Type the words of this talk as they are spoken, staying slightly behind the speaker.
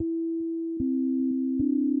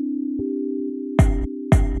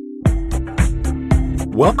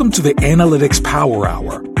Welcome to the Analytics Power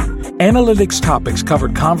Hour. Analytics topics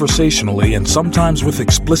covered conversationally and sometimes with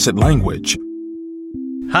explicit language.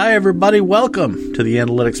 Hi, everybody. Welcome to the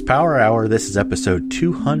Analytics Power Hour. This is episode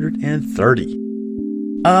 230.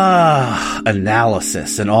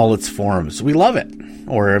 Analysis in all its forms. We love it.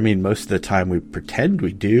 Or, most of the time we pretend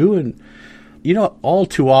we do. And, all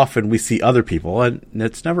too often we see other people, and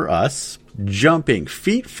it's never us, jumping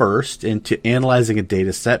feet first into analyzing a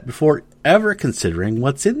data set before ever considering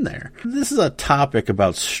what's in there. This is a topic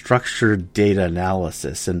about structured data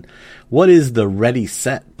analysis and what is the ready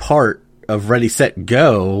set part of ready set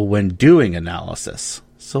go when doing analysis.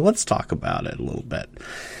 So let's talk about it a little bit.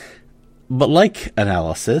 But like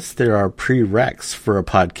analysis, there are prereqs for a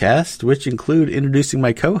podcast, which include introducing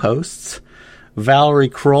my co-hosts, Valerie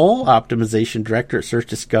Kroll, Optimization Director at Search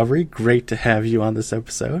Discovery. Great to have you on this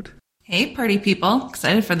episode. Hey, party people.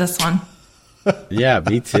 Excited for this one. Yeah,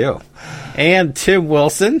 me too. And Tim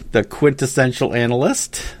Wilson, the quintessential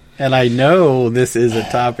analyst. And I know this is a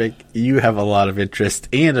topic you have a lot of interest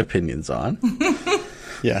and opinions on.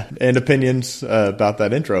 Yeah, and opinions about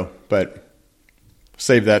that intro, but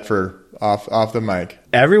save that for off the mic.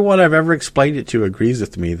 Everyone I've ever explained it to agrees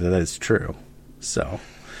with me that it's true. So,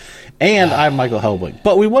 and I'm Michael Helbling.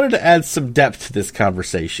 But we wanted to add some depth to this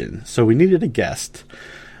conversation, so we needed a guest.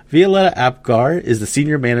 Viyaleta Apgar is the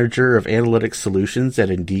Senior Manager of Analytics Solutions at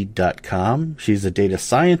Indeed.com. She's a data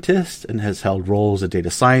scientist and has held roles in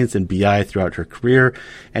data science and BI throughout her career.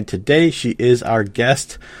 And today she is our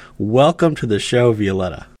guest. Welcome to the show,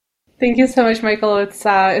 Viyaleta. Thank you so much, Michael. It's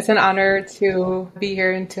an honor to be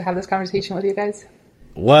here and to have this conversation with you guys.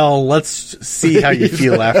 Well, let's see how you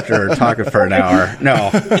feel after talking for an hour.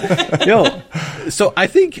 No. So I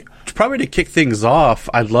think probably to kick things off,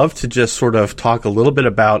 I'd love to just sort of talk a little bit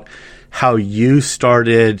about how you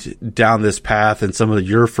started down this path and some of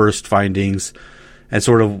your first findings and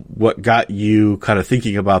sort of what got you kind of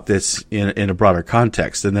thinking about this in a broader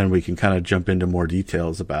context. And then we can kind of jump into more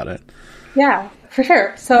details about it. Yeah, for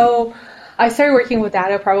sure. So I started working with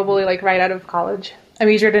data probably right out of college. I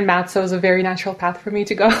majored in math, so it was a very natural path for me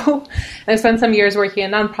to go. And I spent some years working in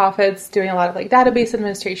nonprofits, doing a lot of database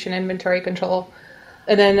administration, inventory control.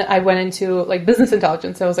 And then I went into business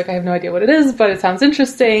intelligence. So I was I have no idea what it is, but it sounds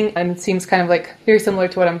interesting and it seems kind of very similar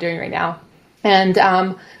to what I'm doing right now. And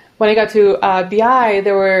when I got to BI,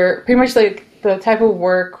 there were pretty much the type of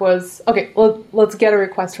work was, okay, well, let's get a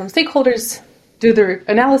request from stakeholders, do the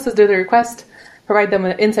analysis, do the request, provide them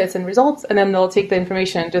with insights and results, and then they'll take the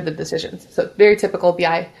information and do the decisions. So very typical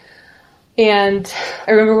BI. And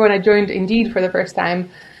I remember when I joined Indeed for the first time,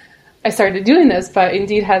 I started doing this, but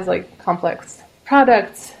Indeed has complex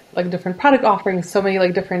products, different product offerings, so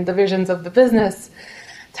many different divisions of the business,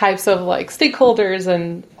 types of stakeholders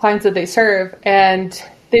and clients that they serve. And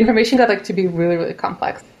the information got to be really, really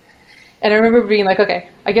complex. And I remember being okay,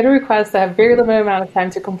 I get a request, I have very limited amount of time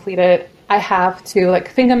to complete it. I have to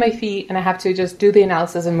think on my feet and I have to just do the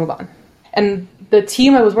analysis and move on. And the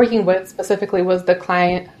team I was working with specifically was the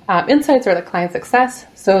client insights or the client success.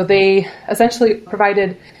 So they essentially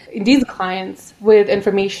provided these clients with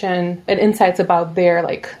information and insights about their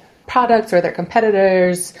products or their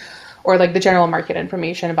competitors or the general market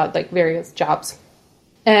information about various jobs.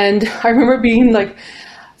 And I remember being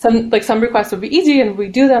some requests would be easy and we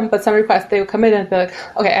do them, but some requests they would come in and be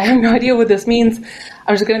okay, I have no idea what this means.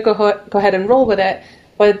 I'm just going to go ahead and roll with it.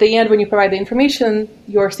 But at the end, when you provide the information,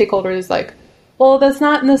 your stakeholder is well, that's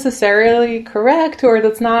not necessarily correct, or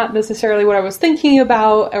that's not necessarily what I was thinking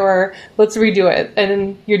about, or let's redo it. And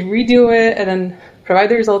then you'd redo it and then provide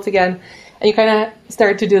the results again. And you kind of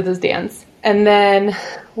start to do this dance. And then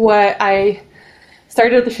what I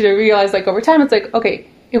started to realize over time, it's okay,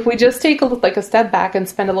 if we just take a step back and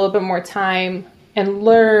spend a little bit more time and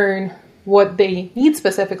learn what they need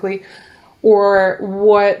specifically or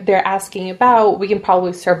what they're asking about, we can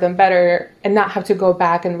probably serve them better and not have to go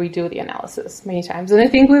back and redo the analysis many times. And I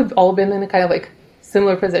think we've all been in kind of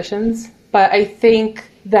similar positions, but I think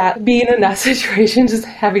that being in that situation, just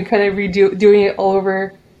having kind of doing it all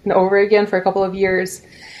over and over again for a couple of years,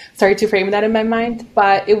 started to frame that in my mind.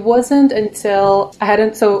 But it wasn't until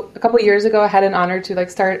so a couple of years ago, I had an honor to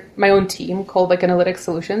start my own team called Analytics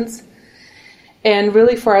Solutions. And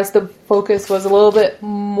really for us, the focus was a little bit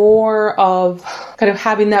more of kind of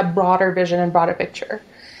having that broader vision and broader picture.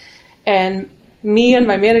 And me and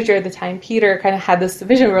my manager at the time, Peter, kind of had this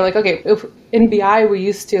vision. We were okay, if in BI, we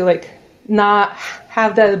used to not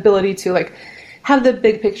have that ability to have the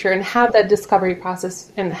big picture and have that discovery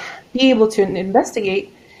process and be able to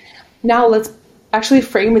investigate. Now let's actually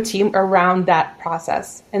frame a team around that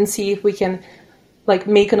process and see if we can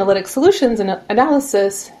make analytic solutions and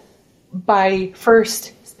analysis by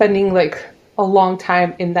first spending like a long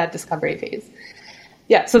time in that discovery phase.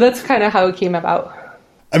 Yeah, so that's kind of how it came about.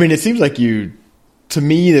 I mean, it seems like to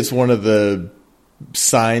me, that's one of the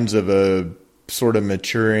signs of a sort of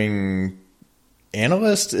maturing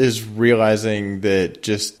analyst is realizing that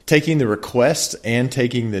just taking the request and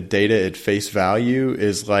taking the data at face value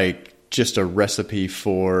is like just a recipe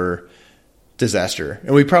for disaster.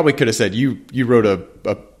 And we probably could have said, you wrote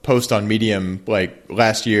a post on Medium like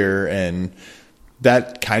last year, and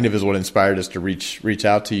that kind of is what inspired us to reach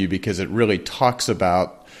out to you, because it really talks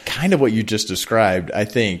about kind of what you just described. I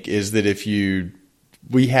think is that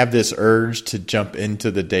we have this urge to jump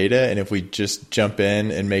into the data, and if we just jump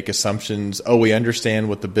in and make assumptions, we understand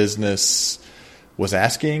what the business was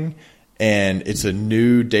asking, and it's a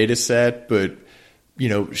new data set, but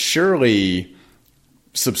surely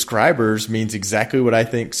subscribers means exactly what I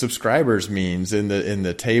think subscribers means in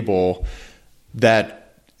the table,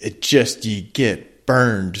 that you get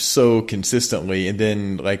burned so consistently. And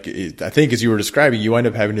then I think as you were describing, you wind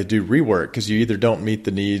up having to do rework because you either don't meet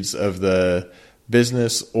the needs of the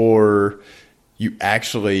business or you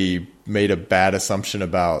actually made a bad assumption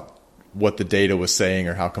about what the data was saying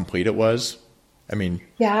or how complete it was. I mean,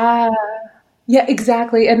 yeah,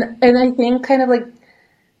 exactly. And I think kind of like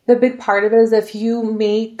the big part of it is if you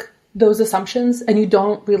make those assumptions and you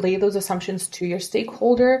don't relay those assumptions to your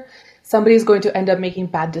stakeholder, somebody's going to end up making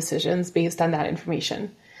bad decisions based on that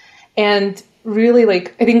information. And really,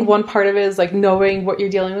 I think one part of it is knowing what you're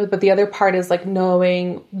dealing with, but the other part is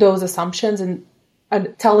knowing those assumptions and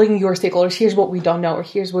telling your stakeholders, here's what we don't know, or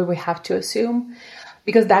here's what we have to assume,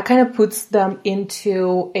 because that kind of puts them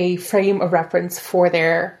into a frame of reference for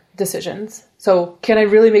their decisions. So can I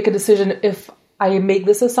really make a decision if I make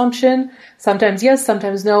this assumption? Sometimes yes,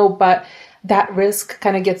 sometimes no, but that risk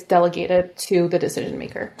kind of gets delegated to the decision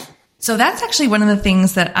maker. So that's actually one of the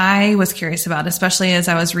things that I was curious about, especially as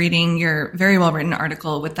I was reading your very well written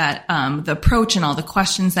article with that, the approach and all the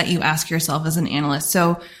questions that you ask yourself as an analyst.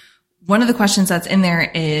 So one of the questions that's in there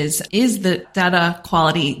is the data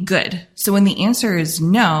quality good? So when the answer is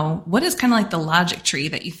no, what is kind of like the logic tree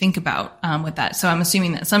that you think about with that? So I'm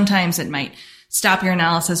assuming that sometimes it might stop your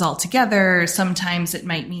analysis altogether. Sometimes it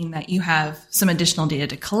might mean that you have some additional data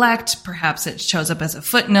to collect. Perhaps it shows up as a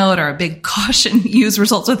footnote or a big caution, use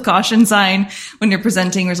results with caution sign when you're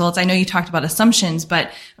presenting results. I know you talked about assumptions, but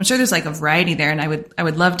I'm sure there's a variety there. And I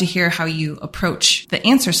would love to hear how you approach the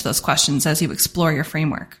answers to those questions as you explore your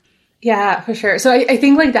framework. Yeah, for sure. So I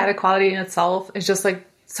think data quality in itself is just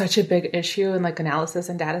such a big issue in analysis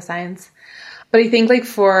and data science. But I think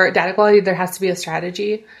for data quality, there has to be a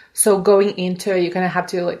strategy. So going into it, you kind of have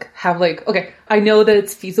to have okay, I know that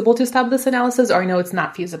it's feasible to stop this analysis, or I know it's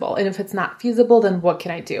not feasible. And if it's not feasible, then what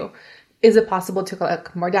can I do? Is it possible to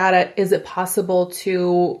collect more data? Is it possible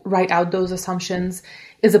to write out those assumptions?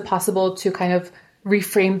 Is it possible to kind of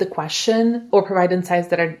reframe the question or provide insights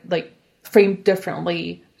that are framed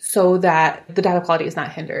differently so that the data quality is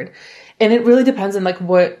not hindered? And it really depends on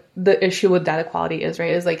what the issue with data quality is,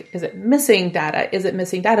 right? Is it missing data? Is it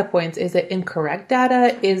missing data points? Is it incorrect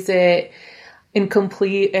data? Is it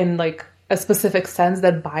incomplete in a specific sense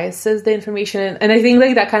that biases the information? And I think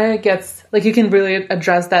that kind of gets you can really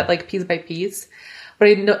address that piece by piece. But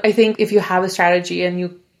I think if you have a strategy and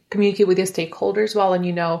you communicate with your stakeholders well,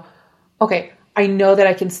 and okay, I know that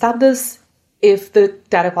I can stop this if the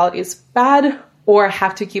data quality is bad, or I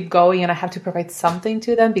have to keep going and I have to provide something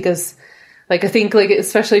to them, because I think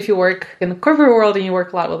especially if you work in the corporate world and you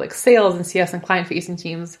work a lot with sales and CS and client facing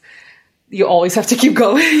teams, you always have to keep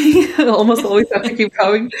going, almost always have to keep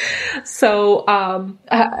going. So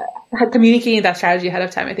communicating that strategy ahead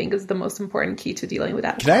of time, I think, is the most important key to dealing with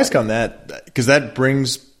that. Can I ask on that? Because that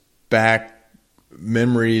brings back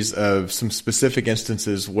memories of some specific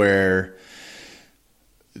instances where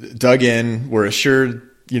dug in, we're assured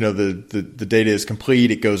the data is complete.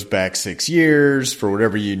 It goes back 6 years for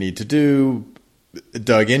whatever you need to do,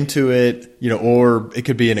 dug into it, or it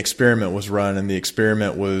could be an experiment was run and the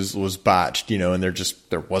experiment was botched, and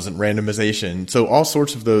there wasn't randomization. So all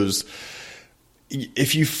sorts of those,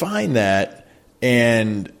 if you find that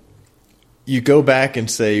and you go back and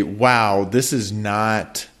say, wow, this is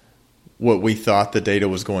not what we thought the data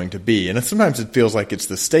was going to be. And sometimes it feels like it's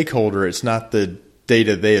the stakeholder. It's not the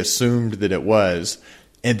data they assumed that it was.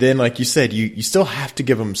 And then, like you said, you still have to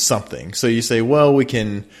give them something. So you say, well, we're not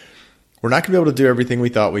going to be able to do everything we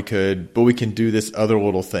thought we could, but we can do this other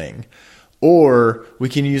little thing. Or we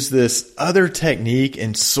can use this other technique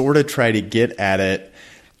and sort of try to get at it.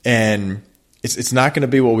 And it's not going to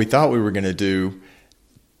be what we thought we were going to do.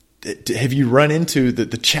 Have you run into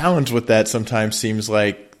the challenge with that? Sometimes seems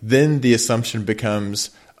like then the assumption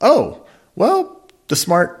becomes, oh, well, the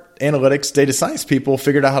smart analytics data science people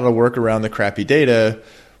figured out how to work around the crappy data.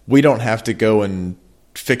 We don't have to go and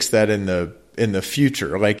fix that in the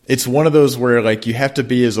future. Like, it's one of those where like you have to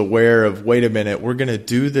be as aware of, wait a minute, we're going to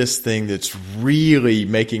do this thing that's really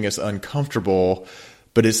making us uncomfortable,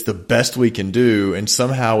 but it's the best we can do. And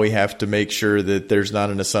somehow we have to make sure that there's not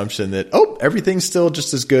an assumption that, oh, everything's still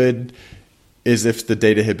just as good as if the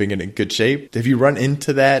data had been in good shape. Have you run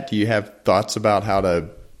into that? Do you have thoughts about how to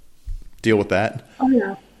deal with that? Oh,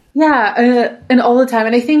 yeah. Yeah. And all the time.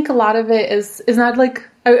 And I think a lot of it is not like,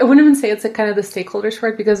 I wouldn't even say it's like kind of the stakeholders for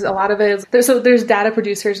it, because a lot of it is, there's data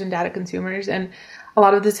producers and data consumers. And a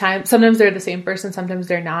lot of the time, sometimes they're the same person, sometimes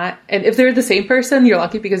they're not. And if they're the same person, you're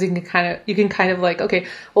lucky, because you can kind of like, okay,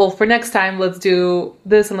 well, for next time, let's do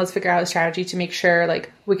this and let's figure out a strategy to make sure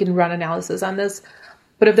like we can run analysis on this.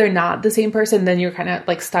 But if they're not the same person, then you're kind of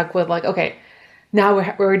like stuck with like, okay,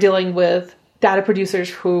 now we're dealing with data producers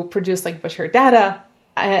who produce like butcher data,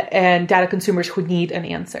 and data consumers who need an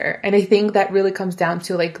answer. And I think that really comes down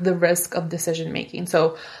to like the risk of decision making.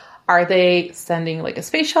 So are they sending like a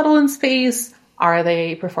space shuttle in space? Are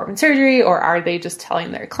they performing surgery, or are they just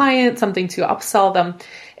telling their client something to upsell them?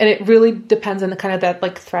 And it really depends on the kind of that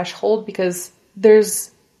like threshold, because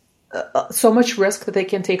there's so much risk that they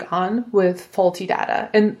can take on with faulty data.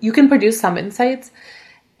 And you can produce some insights,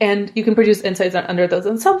 and you can produce insights under those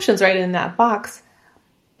assumptions right in that box.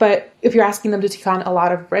 But if you're asking them to take on a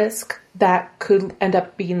lot of risk, that could end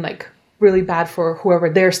up being like really bad for whoever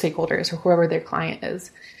their stakeholders or whoever their client is.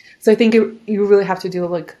 So I think you really have to do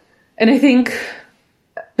like, and I think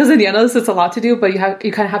as an analyst, it's a lot to do, but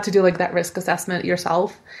you kind of have to do like that risk assessment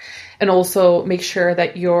yourself, and also make sure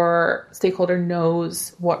that your stakeholder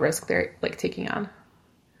knows what risk they're like taking on.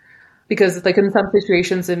 Because like in some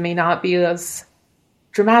situations, it may not be as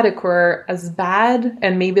dramatic or as bad,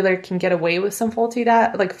 and maybe they can get away with some faulty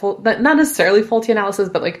data, like not necessarily faulty analysis,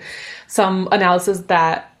 but like some analysis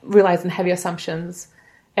that relies on heavy assumptions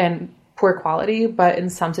and poor quality. But in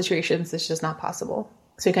some situations, it's just not possible.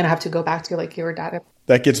 So you kind of have to go back to like your data.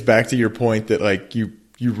 That gets back to your point that like you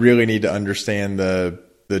really need to understand the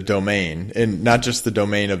domain, and not just the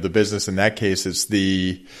domain of the business. In that case, it's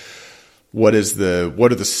what are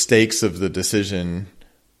the stakes of the decision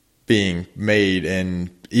being made. And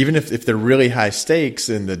even if they're really high stakes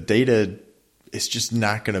and the data is just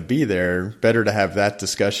not going to be there, better to have that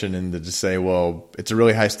discussion and to say, well, it's a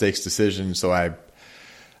really high stakes decision, so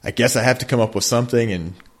I guess I have to come up with something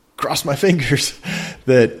and cross my fingers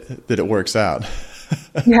that it works out.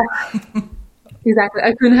 Yeah, exactly.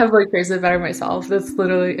 I couldn't have like phrased it better myself. That's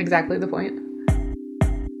literally exactly the point.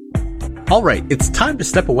 All right, it's time to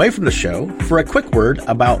step away from the show for a quick word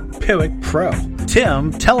about Piwik Pro.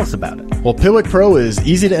 Tim, tell us about it. Well, Piwik Pro is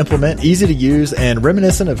easy to implement, easy to use, and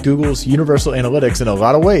reminiscent of Google's Universal Analytics in a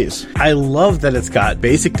lot of ways. I love that it's got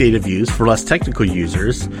basic data views for less technical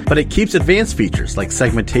users, but it keeps advanced features like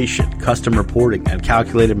segmentation, custom reporting, and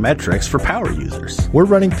calculated metrics for power users. We're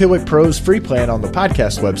running Piwik Pro's free plan on the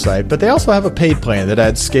podcast website, but they also have a paid plan that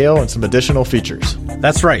adds scale and some additional features.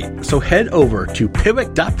 That's right. So head over to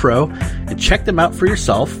piwik.pro and check them out for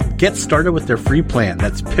yourself. Get started with their free plan.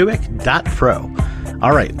 That's piwik.pro.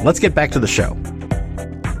 All right, let's get back to the show.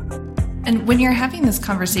 And when you're having this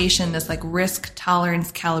conversation, this like risk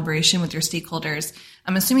tolerance calibration with your stakeholders,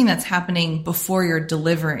 I'm assuming that's happening before you're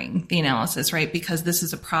delivering the analysis, right? Because this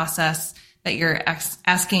is a process that you're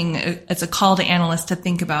asking, it's a call to analysts to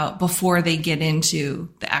think about before they get into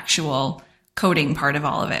the actual coding part of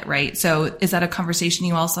all of it, right? So is that a conversation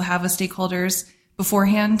you also have with stakeholders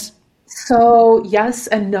beforehand? So yes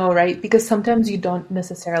and no, right? Because sometimes you don't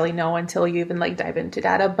necessarily know until you even like dive into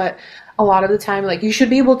data. But a lot of the time, like you should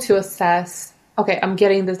be able to assess, okay, I'm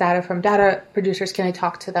getting this data from data producers. Can I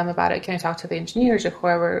talk to them about it? Can I talk to the engineers or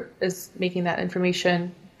whoever is making that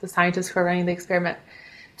information, the scientists who are running the experiment,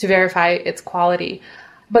 to verify its quality?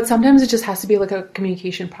 But sometimes it just has to be like a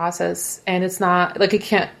communication process, and it's not like it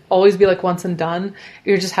can't always be like once and done.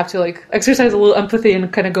 You just have to like exercise a little empathy and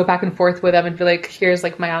kind of go back and forth with them and be like, here's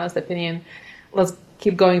like my honest opinion. Let's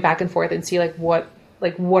keep going back and forth and see like what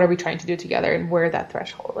are we trying to do together and where that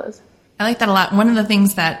threshold is. I like that a lot. One of the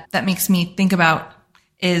things that makes me think about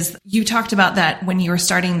is you talked about that when you were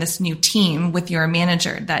starting this new team with your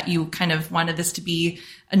manager, that you kind of wanted this to be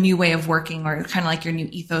a new way of working, or kind of like your new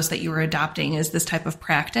ethos that you were adopting is this type of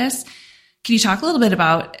practice. Can you talk a little bit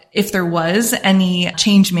about if there was any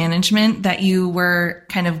change management that you were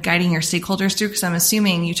kind of guiding your stakeholders through? Because I'm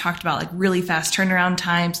assuming you talked about like really fast turnaround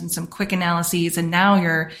times and some quick analyses, and now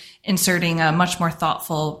you're inserting a much more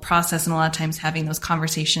thoughtful process and a lot of times having those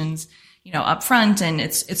conversations up front, and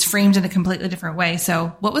it's framed in a completely different way.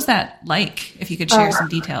 So what was that like, if you could share some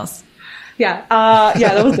details? Yeah,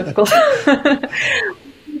 that was difficult.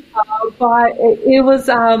 But it was,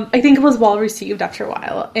 I think it was well received after a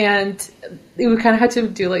while. And we kind of had to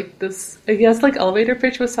do like this, I guess, like elevator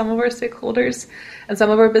pitch with some of our stakeholders and some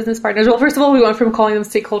of our business partners. Well, first of all, we went from calling them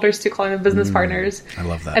stakeholders to calling them business partners. I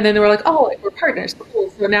love that. And then they were like, oh, like, we're partners.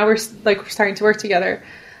 Cool. So now we're starting to work together.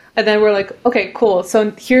 And then we're like, okay, cool.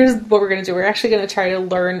 So here's what we're going to do. We're actually going to try to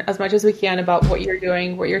learn as much as we can about what you're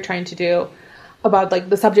doing, what you're trying to do, about like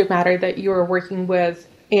the subject matter that you're working with.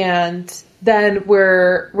 And then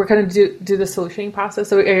we're going to do the solutioning process.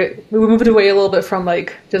 So we moved away a little bit from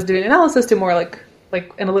like just doing analysis to more like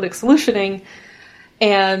analytic solutioning.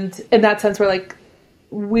 And in that sense, we're like,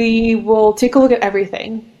 we will take a look at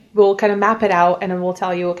everything. We'll kind of map it out, and then we'll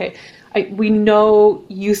tell you, okay, we know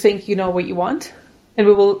you think you know what you want. And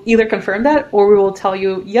we will either confirm that, or we will tell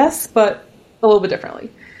you yes, but a little bit differently.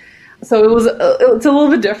 So it's a little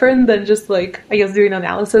bit different than just like, I guess, doing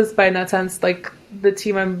analysis. But in that sense, like the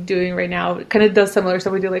team I'm doing right now kind of does similar. So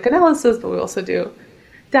we do like analysis, but we also do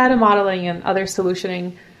data modeling and other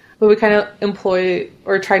solutioning. But we kind of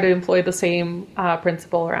try to employ the same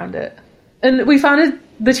principle around it. And we found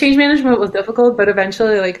the change management was difficult, but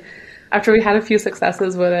eventually, like, after we had a few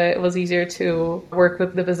successes with it, it was easier to work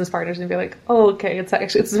with the business partners and be like, oh, okay,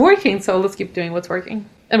 it's working, so let's keep doing what's working.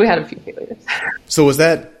 And we had a few failures. So was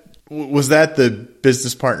that the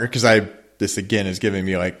business partner? Because this again is giving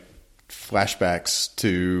me like flashbacks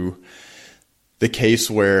to the case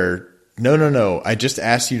where no, I just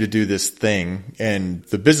asked you to do this thing, and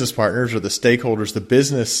the business partners or the stakeholders, the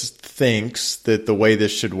business thinks that the way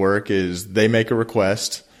this should work is they make a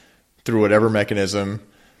request through whatever mechanism,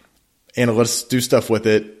 and let's do stuff with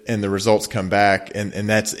it, and the results come back, and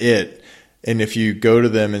that's it. And if you go to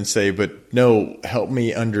them and say, but no, help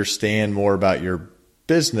me understand more about your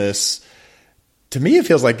business, to me it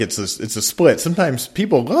feels like it's a split. Sometimes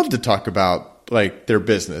people love to talk about like their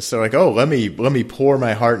business. So like, oh, let me pour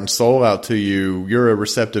my heart and soul out to you. You're a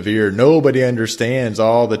receptive ear. Nobody understands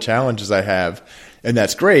all the challenges I have. And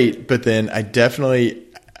that's great. But then I definitely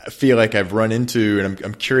feel like I've run into, and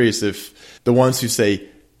I'm curious if the ones who say,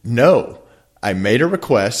 no, I made a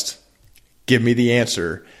request, give me the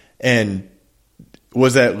answer. And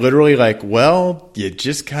was that literally like, well, you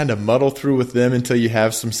just kind of muddle through with them until you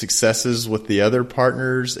have some successes with the other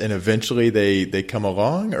partners and eventually they come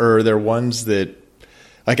along? Or are there ones that,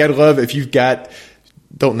 like, I'd love if you've got,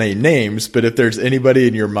 don't name names, but if there's anybody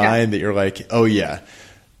in your mind that you're like, oh yeah,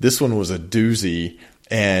 this one was a doozy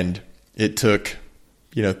and it took,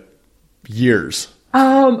 years.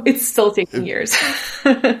 It's still taking years.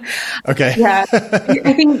 Okay. Yeah.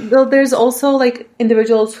 I think there's also like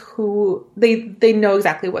individuals who they know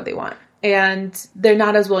exactly what they want, and they're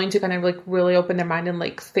not as willing to kind of like really open their mind and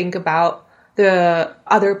like think about the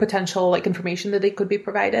other potential like information that they could be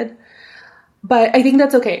provided. But I think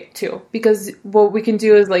that's okay too, because what we can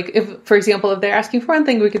do is like, if, for example, if they're asking for one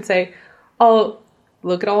thing, we could say, oh,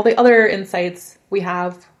 look at all the other insights we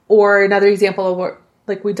have. Or another example of what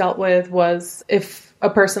like we dealt with was if a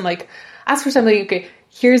person like asks for something, okay,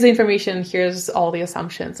 here's the information, here's all the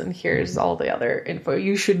assumptions, and here's all the other info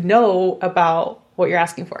you should know about what you're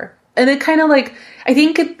asking for. And it kind of like, I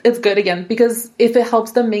think it's good again, because if it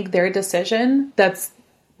helps them make their decision, that's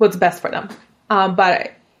what's best for them.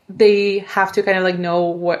 But they have to kind of like know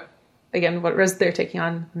what risk they're taking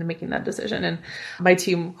on in making that decision. And my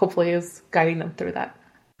team hopefully is guiding them through that.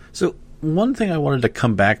 So one thing I wanted to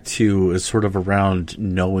come back to is sort of around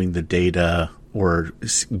knowing the data or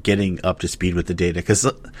getting up to speed with the data, because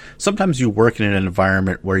sometimes you work in an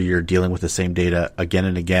environment where you're dealing with the same data again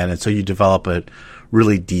and again, and so you develop a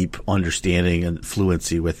really deep understanding and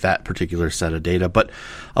fluency with that particular set of data. But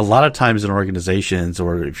a lot of times in organizations,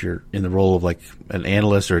 or if you're in the role of like an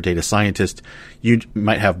analyst or a data scientist, you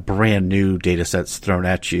might have brand new data sets thrown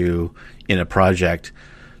at you in a project.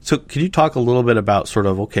 So can you talk a little bit about sort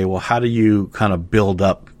of, okay, well, how do you kind of build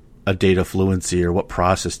up a data fluency, or what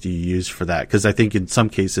process do you use for that? Because I think in some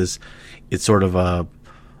cases it's sort of a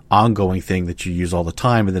ongoing thing that you use all the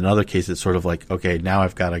time. And then in other cases it's sort of like, okay, now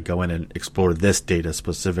I've got to go in and explore this data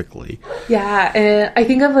specifically. Yeah. And I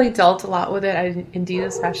think I've like dealt a lot with it at Indeed,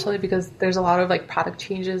 especially because there's a lot of like product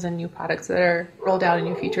changes and new products that are rolled out and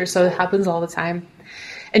new features. So it happens all the time.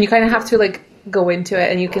 And you kind of have to like go into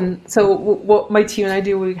it, and you can, so what my team and I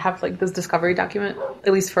do, we have like this discovery document,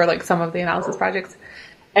 at least for like some of the analysis projects.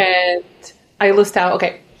 And I list out,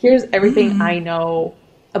 okay, here's everything I know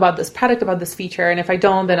about this product, about this feature. And if I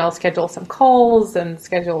don't, then I'll schedule some calls and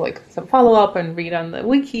schedule like some follow-up and read on the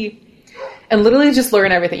wiki and literally just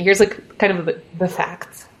learn everything. Here's like kind of the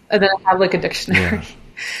facts. And then I have like a dictionary. Yeah.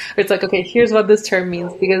 It's like, okay, here's what this term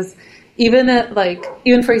means. Because even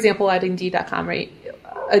for example, at Indeed.com, right?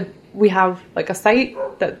 We have like a site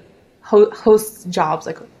that hosts jobs,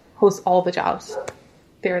 like hosts all the jobs,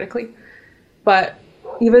 theoretically. But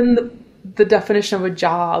even the definition of a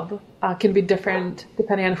job can be different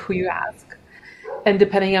depending on who you ask. And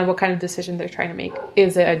depending on what kind of decision they're trying to make.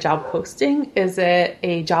 Is it a job posting? Is it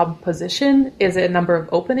a job position? Is it a number of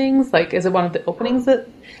openings? Like, is it one of the openings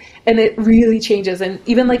and it really changes. And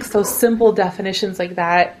even like so simple definitions like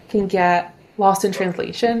that can get lost in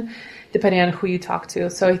translation depending on who you talk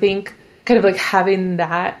to. So I think kind of like having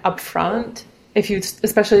that up front,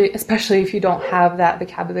 especially if you don't have that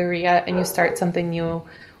vocabulary yet and you start something new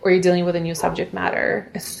or you're dealing with a new subject matter,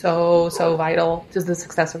 is so, so vital to the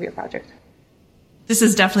success of your project. This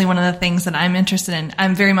is definitely one of the things that I'm interested in.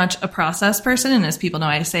 I'm very much a process person. And as people know,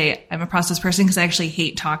 I say I'm a process person because I actually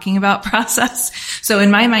hate talking about process. So in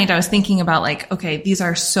my mind, I was thinking about like, okay, these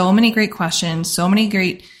are so many great questions, so many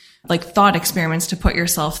great like thought experiments to put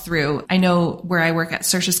yourself through. I know where I work at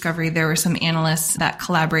Search Discovery, there were some analysts that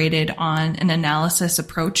collaborated on an analysis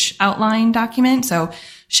approach outline document. So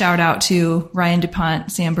shout out to Ryan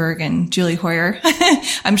DuPont, Sandberg, and Julie Hoyer.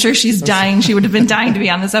 I'm sure she's dying. She would have been dying to be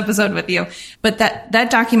on this episode with you. But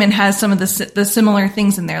that document has some of the similar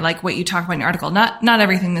things in there, like what you talk about in your article. Not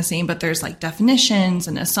everything the same, but there's like definitions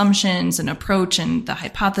and assumptions and approach and the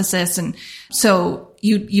hypothesis. And so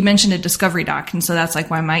you mentioned a discovery doc. And so that's like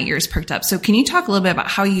why my ears perked up. So can you talk a little bit about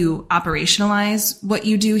how you operationalize what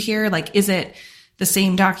you do here? Like, is it the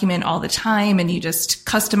same document all the time and you just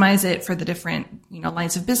customize it for the different,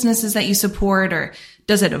 lines of businesses that you support, or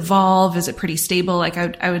does it evolve? Is it pretty stable? Like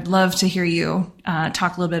I would love to hear you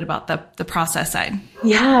talk a little bit about the process side.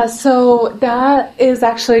 Yeah. So that is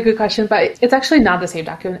actually a good question, but it's actually not the same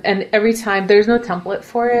document. And every time there's no template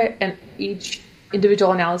for it, and each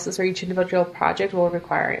individual analysis or each individual project will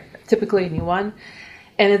require typically a new one.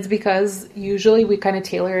 And it's because usually we kind of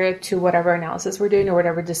tailor it to whatever analysis we're doing or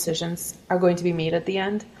whatever decisions are going to be made at the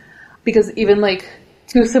end. Because even like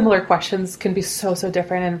two similar questions can be so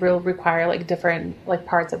different and will require like different like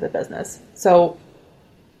parts of the business. So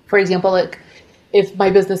for example, like if my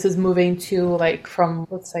business is moving to like from,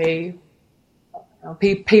 let's say,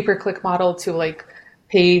 pay-per-click model to like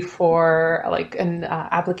pay for like an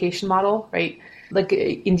application model, right? Like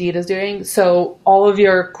Indeed is doing. So all of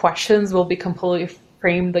your questions will be completely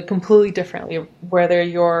framed like completely differently, whether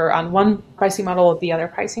you're on one pricing model or the other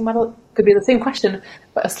pricing model. It could be the same question,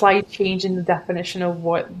 but a slight change in the definition of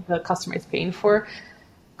what the customer is paying for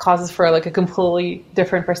causes for like a completely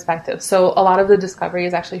different perspective. So a lot of the discovery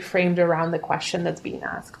is actually framed around the question that's being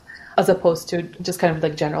asked, as opposed to just kind of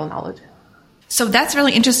like general knowledge. So that's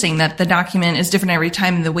really interesting that the document is different every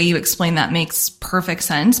time, and the way you explain that makes perfect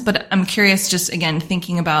sense. But I'm curious, just again,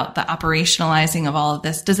 thinking about the operationalizing of all of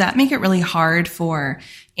this, does that make it really hard for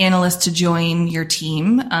analysts to join your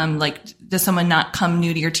team? Like, does someone not come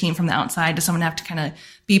new to your team from the outside? Does someone have to kind of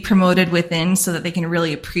be promoted within so that they can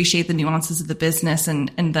really appreciate the nuances of the business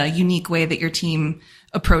and the unique way that your team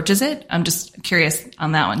approaches it? I'm just curious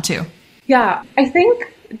on that one too. Yeah, I think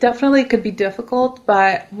definitely could be difficult,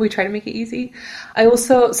 but we try to make it easy.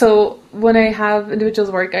 So when I have individuals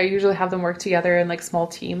work, I usually have them work together in like small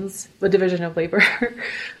teams with division of labor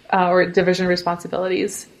or division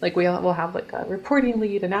responsibilities. Like we'll have like a reporting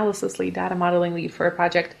lead, analysis lead, data modeling lead for a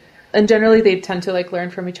project. And generally they tend to like learn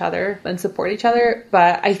from each other and support each other.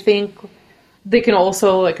 But I think they can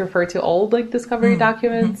also like refer to old like discovery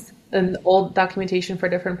documents and old documentation for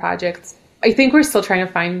different projects. I think we're still trying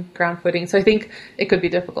to find ground footing. So I think it could be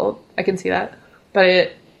difficult. I can see that.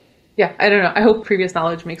 But I don't know. I hope previous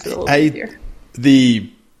knowledge makes it a little easier.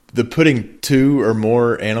 The putting two or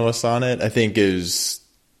more analysts on it, I think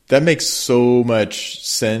that makes so much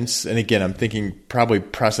sense. And again, I'm thinking probably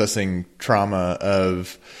processing trauma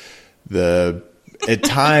of at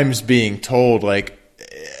times being told like,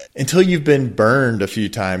 until you've been burned a few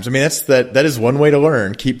times. I mean, that is one way to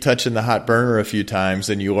learn. Keep touching the hot burner a few times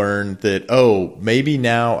and you learn that, maybe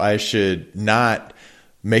now I should not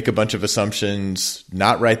make a bunch of assumptions,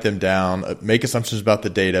 not write them down, make assumptions about the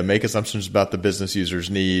data, make assumptions about the business users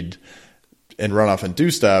need, and run off and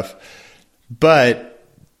do stuff. But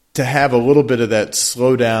to have a little bit of that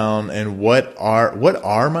slow down and what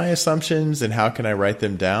are my assumptions and how can I write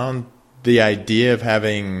them down? The idea of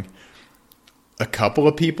having a couple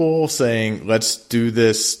of people saying, let's do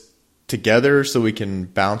this together so we can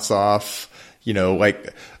bounce off,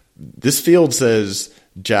 like this field says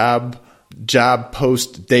job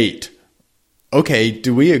post date. Okay.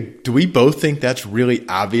 Do we both think that's really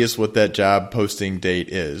obvious what that job posting date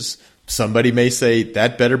is? somebody may say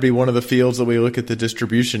that better be one of the fields that we look at the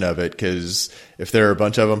distribution of it, because if there are a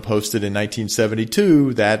bunch of them posted in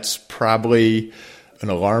 1972, that's probably an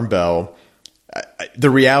alarm bell. The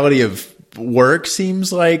reality of work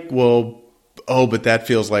seems like, well, but that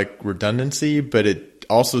feels like redundancy. But it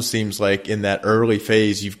also seems like in that early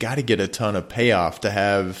phase, you've got to get a ton of payoff to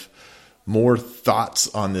have more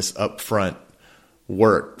thoughts on this upfront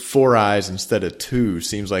work. 4 eyes instead of 2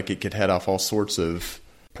 seems like it could head off all sorts of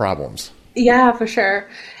problems. Yeah, for sure.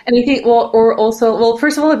 And I think,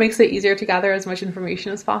 first of all, it makes it easier to gather as much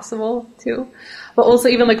information as possible too. But also,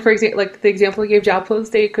 even like, for example, like the example you gave, job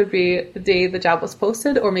post day could be the day the job was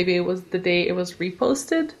posted, or maybe it was the day it was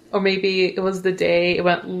reposted, or maybe it was the day it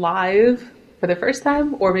went live for the first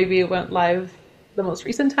time, or maybe it went live the most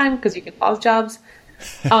recent time, because you can pause jobs.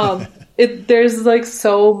 There's like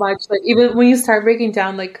so much, like even when you start breaking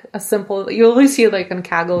down like a simple, you always see like on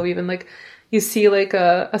Kaggle, even like you see like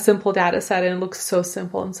a simple data set and it looks so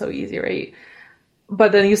simple and so easy, right?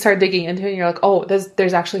 But then you start digging into it and you're like, oh,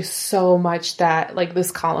 there's actually so much that like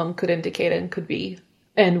this column could indicate and could be,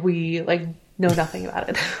 and we like know nothing about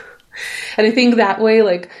it. And I think that way,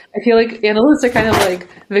 like, I feel like analysts are kind of like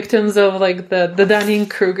victims of like the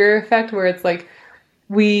Dunning-Kruger effect, where it's like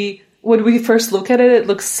when we first look at it, it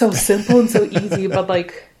looks so simple and so easy, but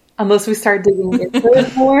like, unless we start digging into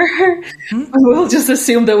it more, we'll just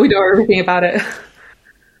assume that we know everything about it.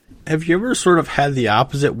 Have you ever sort of had the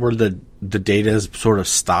opposite, where the data is sort of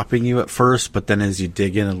stopping you at first, but then as you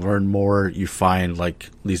dig in and learn more, you find like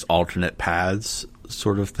these alternate paths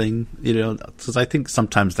sort of thing? You know, because I think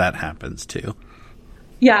sometimes that happens too.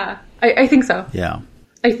 Yeah, I think so. Yeah.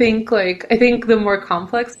 I think the more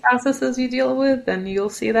complex processes you deal with, then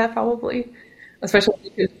you'll see that probably,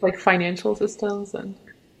 especially with like financial systems and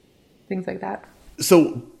things like that.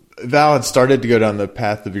 So Val had started to go down the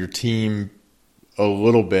path of your team a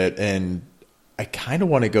little bit, and I kind of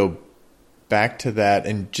want to go back to that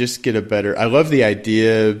and just get I love the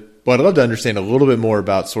idea, but I'd love to understand a little bit more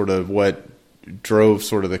about sort of what drove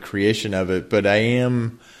sort of the creation of it. But I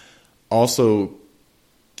am also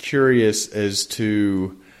curious as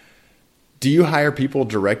to, do you hire people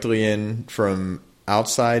directly in from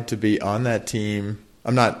outside to be on that team?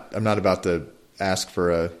 I'm not about to ask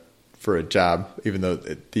for a job, even though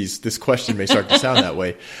this question may start to sound that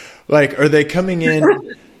way. Like, are they coming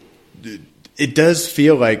in? It does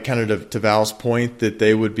feel like, kind of to Val's point, that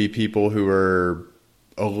they would be people who are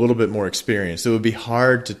a little bit more experienced. It would be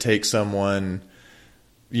hard to take someone,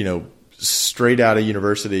 straight out of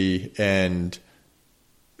university and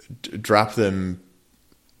drop them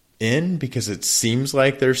in, because it seems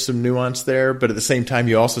like there's some nuance there. But at the same time,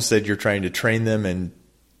 you also said you're trying to train them and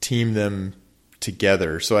team them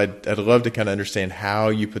together. So I'd love to kind of understand how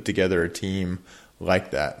you put together a team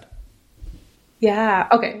like that. Yeah.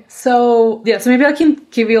 Okay. So maybe I can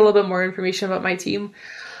give you a little bit more information about my team.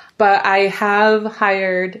 But I have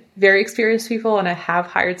hired very experienced people, and I have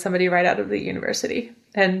hired somebody right out of the university,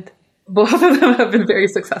 and both of them have been very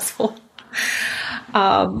successful.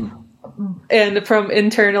 And from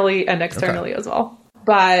internally and externally as well.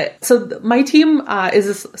 But so my team is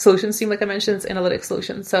a solutions team, like I mentioned, it's analytics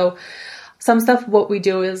solutions. So some stuff, what we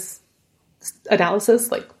do is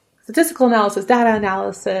analysis, like statistical analysis, data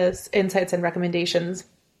analysis, insights and recommendations.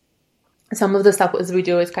 Some of the stuff as we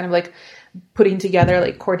do is kind of like putting together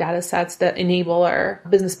like core data sets that enable our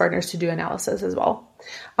business partners to do analysis as well.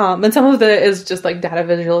 And some of it is just like data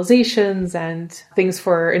visualizations and things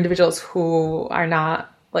for individuals who are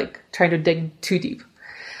not like trying to dig too deep.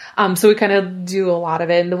 So we kind of do a lot of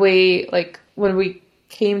it. And the way, like when we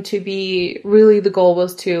came to be, really the goal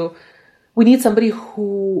was we need somebody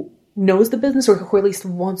who knows the business, or who at least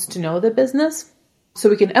wants to know the business, so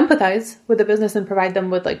we can empathize with the business and provide them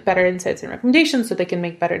with like better insights and recommendations, so they can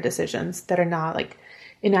make better decisions that are not like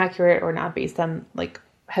inaccurate or not based on like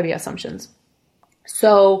heavy assumptions.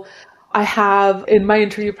 So I have, in my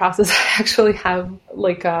interview process, I actually have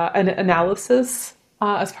like an analysis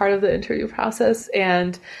as part of the interview process.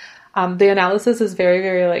 And the analysis is very,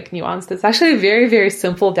 very like nuanced. It's actually a very, very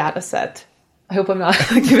simple data set. I hope I'm not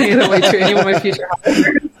giving it away to any of my future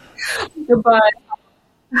hires. But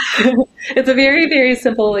it's a very, very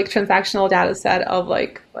simple like transactional data set of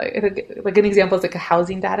like an example is like a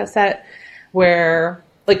housing data set, where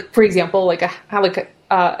like, for example, like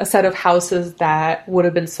a set of houses that would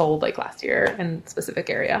have been sold like last year in a specific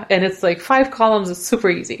area. And it's like 5 columns. It's super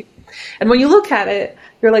easy. And when you look at it,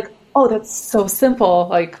 you're like, oh, that's so simple.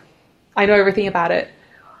 Like, I know everything about it.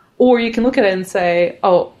 Or you can look at it and say,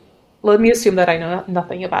 oh, let me assume that I know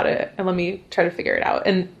nothing about it, and let me try to figure it out.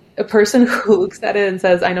 And a person who looks at it and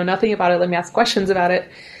says, I know nothing about it, let me ask questions about it,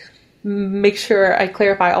 make sure I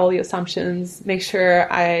clarify all the assumptions, make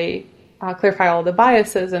sure I clarify all the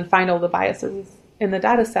biases and find all the biases in the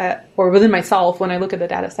data set or within myself when I look at the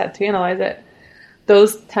data set to analyze it.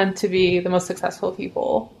 Those tend to be the most successful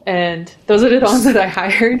people. And those are the ones that I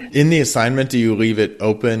hired. In the assignment, do you leave it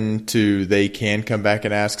open to they can come back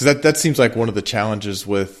and ask? Because that seems like one of the challenges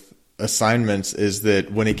with assignments is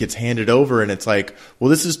that when it gets handed over and it's like, well,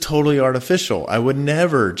 this is totally artificial. I would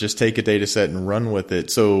never just take a data set and run with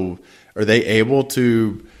it. So are they able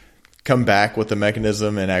to come back with a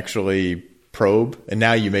mechanism and actually probe? And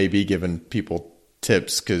now you may be giving people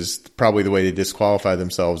tips because probably the way they disqualify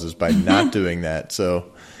themselves is by not doing that.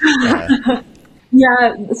 So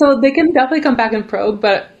yeah, so they can definitely come back and probe,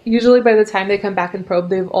 but usually by the time they come back and probe,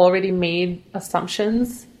 they've already made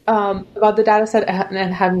assumptions about the data set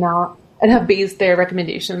and have based their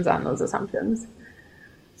recommendations on those assumptions.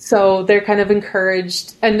 So they're kind of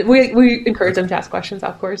encouraged, and we encourage them to ask questions,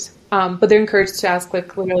 of course, but they're encouraged to ask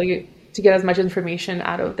like literally to get as much information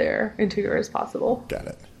out of their interviewer as possible. Got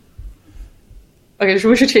it. Okay,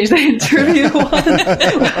 we should change the interview one.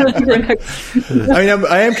 I mean,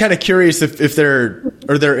 I am kind of curious if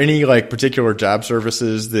are there any like particular job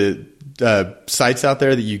services that sites out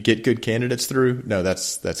there that you get good candidates through? No,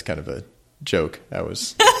 that's kind of a joke. That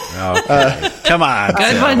was come on,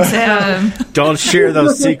 good Tim. one, Tim. Don't share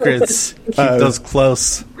those secrets. Keep those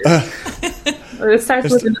close. It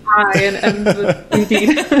starts with an I and ends with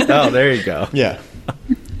indeed. Oh, there you go. Yeah.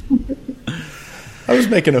 I was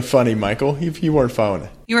making a funny, Michael. You weren't following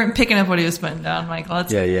it. You weren't picking up what he was putting down, Michael.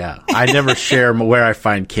 Yeah. I never share where I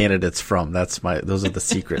find candidates from. Those are the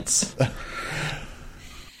secrets.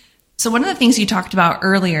 So one of the things you talked about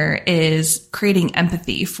earlier is creating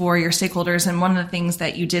empathy for your stakeholders. And one of the things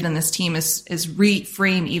that you did in this team is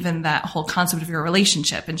reframe even that whole concept of your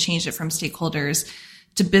relationship and change it from stakeholders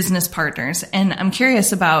to business partners. And I'm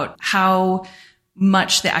curious about how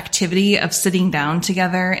much the activity of sitting down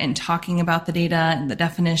together and talking about the data and the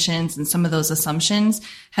definitions and some of those assumptions,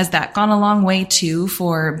 has that gone a long way too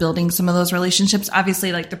for building some of those relationships?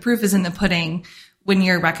 Obviously, like the proof is in the pudding when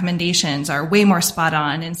your recommendations are way more spot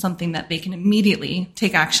on and something that they can immediately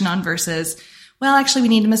take action on versus, well, actually, we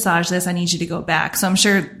need to massage this. I need you to go back. So I'm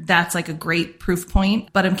sure that's like a great proof point,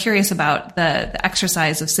 but I'm curious about the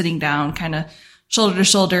exercise of sitting down kind of shoulder to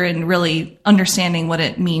shoulder and really understanding what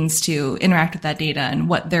it means to interact with that data and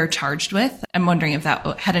what they're charged with. I'm wondering if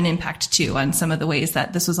that had an impact too on some of the ways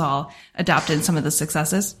that this was all adopted and some of the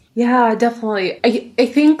successes. Yeah, definitely. I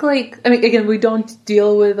think again, we don't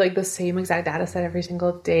deal with like the same exact data set every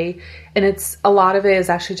single day. And it's a lot of it is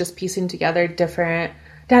actually just piecing together different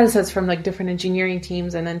data sets from like different engineering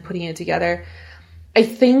teams and then putting it together. I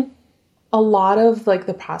think a lot of like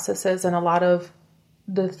the processes and a lot of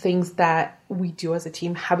the things that we do as a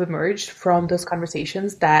team have emerged from those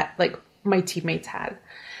conversations that like my teammates had.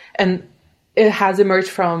 And it has emerged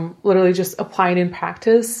from literally just applying in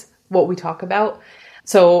practice what we talk about.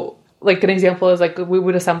 So like an example is like we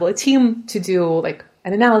would assemble a team to do like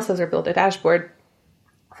an analysis or build a dashboard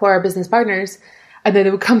for our business partners. And then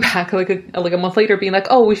it would come back like a month later being like,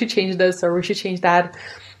 oh, we should change this or we should change that.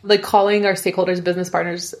 Like calling our stakeholders business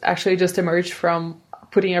partners actually just emerged from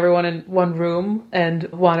putting everyone in one room, and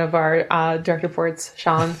one of our direct reports,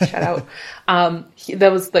 Sean, shout out,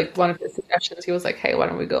 that was like one of his suggestions. He was like, hey, why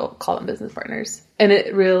don't we go call them business partners? And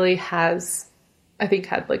it really has, I think,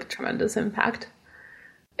 had like tremendous impact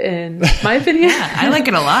in my opinion. Yeah, I like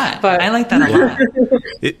it a lot. But I like that a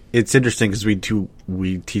lot. It's interesting because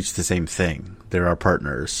we teach the same thing. They're our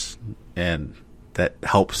partners, and that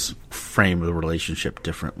helps frame the relationship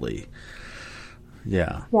differently.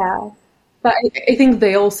 Yeah. Yeah. But I think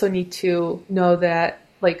they also need to know that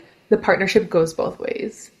like the partnership goes both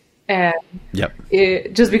ways. And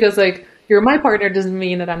just because like you're my partner doesn't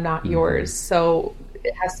mean that I'm not yours. So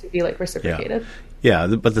it has to be like reciprocated. Yeah,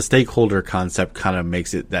 but the stakeholder concept kind of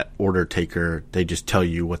makes it that order taker. They just tell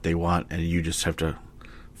you what they want and you just have to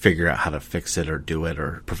figure out how to fix it or do it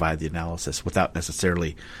or provide the analysis without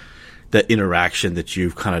necessarily the interaction that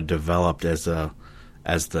you've kind of developed as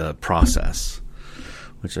the process.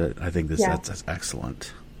 Which I think that's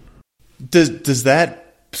excellent. Does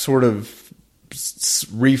that sort of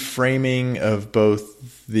reframing of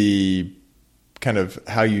both the kind of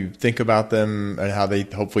how you think about them and how they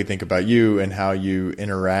hopefully think about you and how you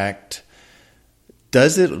interact,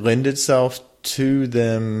 does it lend itself to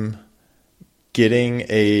them getting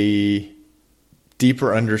a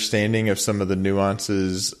deeper understanding of some of the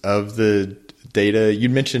nuances of the data? You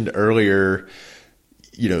mentioned earlier,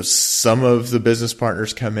 some of the business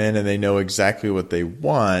partners come in and they know exactly what they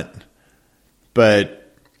want,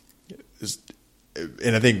 but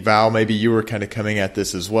and I think Val, maybe you were kind of coming at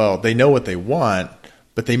this as well. They know what they want,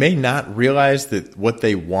 but they may not realize that what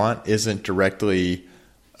they want isn't directly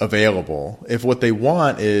available. If what they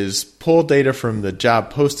want is pull data from the job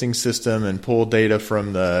posting system and pull data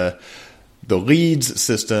from the leads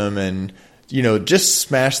system and, just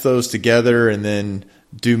smash those together and then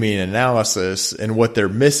do me an analysis. And what they're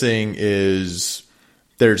missing is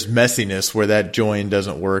there's messiness where that join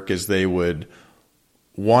doesn't work as they would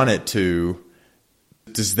want it to.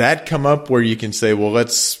 Does that come up where you can say, well,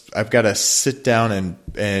 I've got to sit down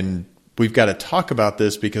and we've got to talk about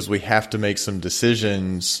this because we have to make some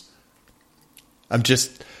decisions.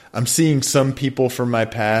 I'm seeing some people from my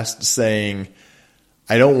past saying,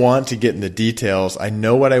 I don't want to get in the details. I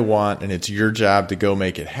know what I want and it's your job to go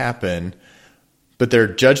make it happen. But there are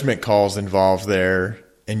judgment calls involved there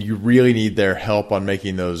and you really need their help on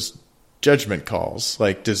making those judgment calls.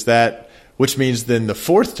 Like, which means then the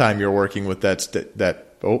fourth time you're working with that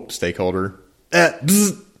stakeholder,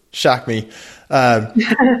 shock me.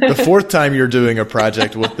 The fourth time you're doing a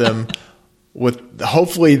project with them,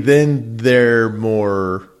 hopefully then they're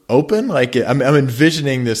more open. Like I'm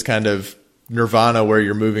envisioning this kind of nirvana where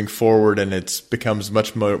you're moving forward and it becomes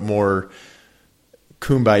much more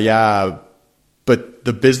kumbaya, but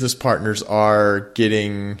the business partners are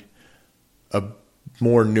getting a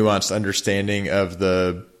more nuanced understanding of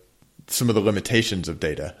some of the limitations of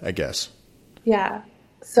data, I guess. Yeah.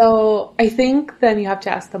 So I think then you have to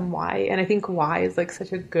ask them why. And I think why is like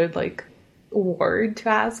such a good word to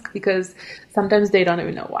ask because sometimes they don't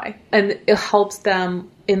even know why. And it helps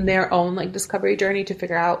them in their own discovery journey to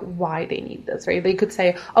figure out why they need this, right? They could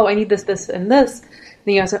say, oh, I need this, this, and this.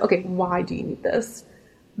 Then you ask them, okay, why do you need this?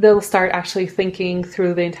 They'll start actually thinking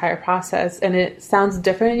through the entire process. And it sounds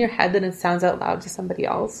different in your head than it sounds out loud to somebody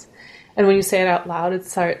else. And when you say it out loud, it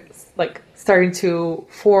starts starting to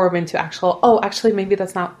form into actually maybe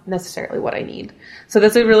that's not necessarily what I need. So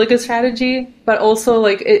that's a really good strategy, but also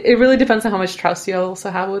it really depends on how much trust you also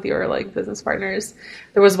have with your business partners.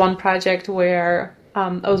 There was one project where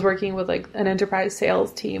I was working with an enterprise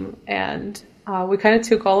sales team and we kind of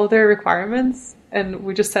took all of their requirements and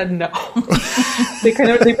we just said no. They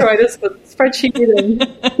provided us with a spreadsheet and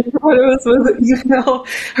they provided us with email.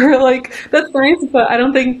 We're like, that's nice, but I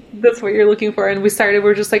don't think that's what you're looking for. And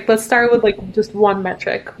we're just let's start with just one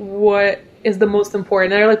metric. What is the most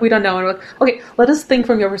important? And they're like, we don't know. And we're like, okay, let us think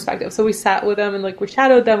from your perspective. So we sat with them and we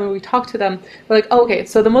shadowed them and we talked to them. We're like, oh, okay,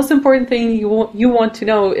 so the most important thing you want to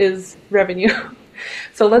know is revenue.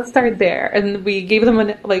 So let's start there. And we gave them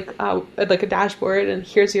a dashboard and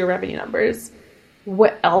here's your revenue numbers.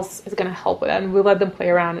 What else is going to help with that? And we let them play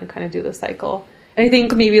around and kind of do the cycle. And I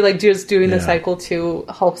think maybe just doing the cycle too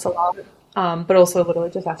helps a lot. But also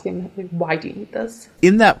literally just asking, why do you need this?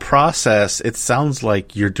 In that process, it sounds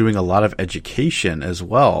like you're doing a lot of education as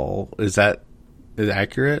well. Is it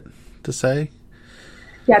accurate to say?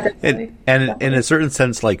 Yeah, definitely. And in a certain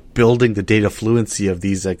sense, building the data fluency of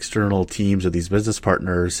these external teams or these business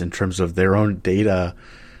partners in terms of their own data,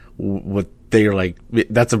 what they are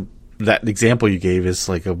that example you gave is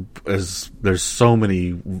there's so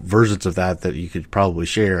many versions of that you could probably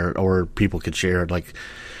share or people could share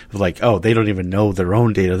oh, they don't even know their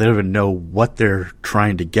own data. They don't even know what they're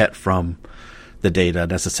trying to get from the data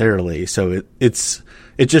necessarily. So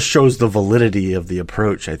it just shows the validity of the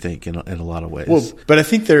approach, I think, in a lot of ways. Well, but I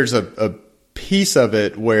think there's a piece of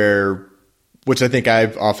it which I think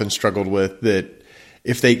I've often struggled with, that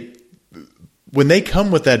when they come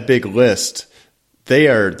with that big list,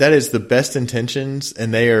 that is the best intentions,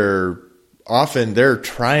 and they're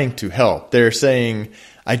trying to help. They're saying,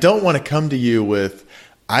 I don't want to come to you with,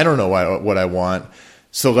 I don't know what I want,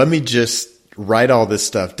 so let me just write all this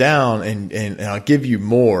stuff down and I'll give you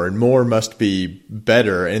more, and more must be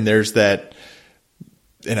better. And there's that,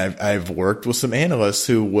 and I've worked with some analysts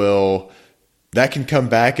that can come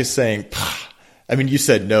back as saying, I mean, you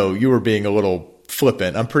said no, you were being a little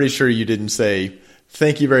flippant. I'm pretty sure you didn't say,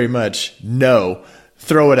 thank you very much, no,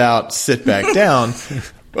 throw it out, sit back down.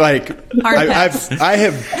 I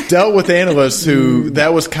have dealt with analysts who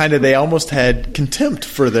that was they almost had contempt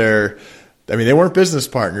for they weren't business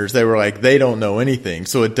partners. They were they don't know anything.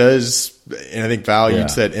 So it does, and I think Val, you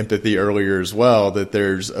said empathy earlier as well, that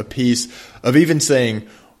there's a piece of even saying,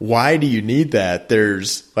 why do you need that?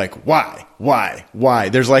 There's why?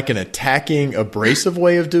 There's an attacking, abrasive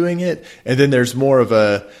way of doing it. And then there's more of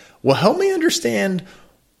well, help me understand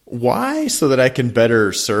why so that I can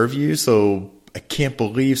better serve you. So I can't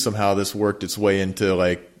believe somehow this worked its way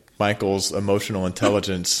into Michael's emotional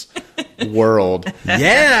intelligence world.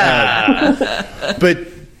 Yeah.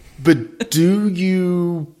 But do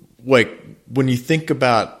you when you think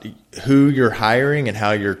about who you're hiring and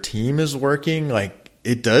how your team is working, like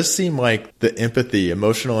it does seem like the empathy,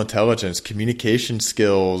 emotional intelligence, communication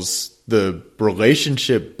skills, the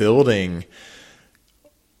relationship building,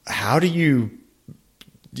 how do you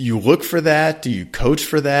look for that? Do you coach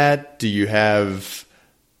for that? Do you have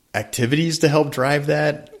activities to help drive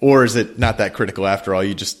that? Or is it not that critical after all?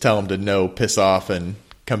 You just tell them to no, piss off, and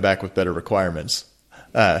come back with better requirements?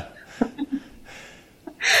 So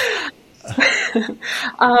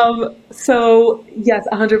yes,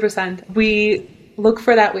 100%. We look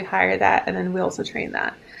for that, we hire that, and then we also train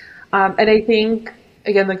that. And I think,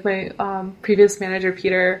 again, like my previous manager,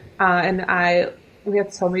 Peter, and I, we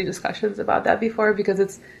had so many discussions about that before,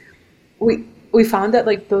 because we found that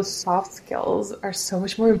like those soft skills are so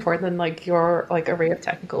much more important than like your like array of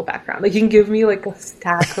technical background. Like you can give me like a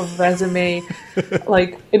stack of resume,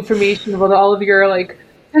 like information about all of your like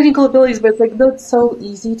technical abilities, but it's like that's so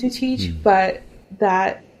easy to teach. But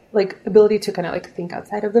that like ability to kind of like think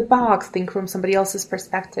outside of the box, think from somebody else's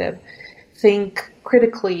perspective, think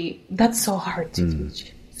critically, that's so hard to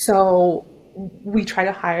teach. So we try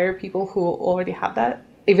to hire people who already have that,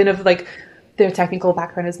 even if like their technical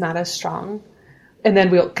background is not as strong, and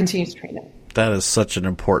then we'll continue to train them. That is such an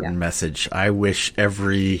important message. I wish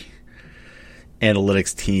every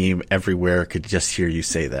analytics team everywhere could just hear you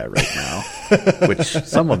say that right now, which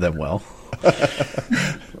some of them will,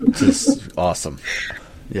 which is awesome.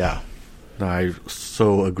 Yeah, I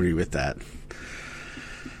so agree with that.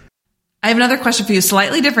 I have another question for you,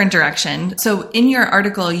 slightly different direction. So in your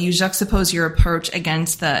article, you juxtapose your approach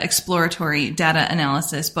against the exploratory data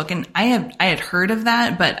analysis book. And I had heard of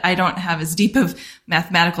that, but I don't have as deep of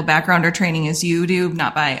mathematical background or training as you do,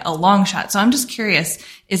 not by a long shot. So I'm just curious,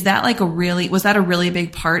 was that a really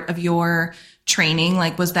big part of your training?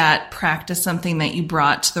 Like, was that practice something that you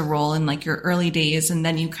brought to the role in like your early days, and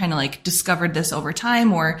then you kind of like discovered this over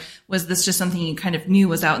time? Or was this just something you kind of knew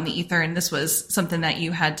was out in the ether, and this was something that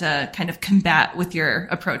you had to kind of combat with your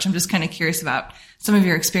approach? I'm just kind of curious about some of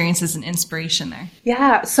your experiences and inspiration there.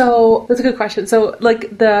 Yeah, so that's a good question. So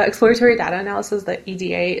like the exploratory data analysis, the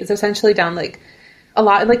EDA, is essentially done like a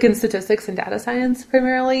lot like in statistics and data science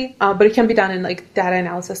primarily, but it can be done in like data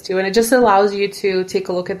analysis too. And it just allows you to take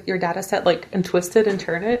a look at your data set, like, and twist it and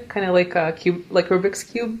turn it, kind of like a cube, like Rubik's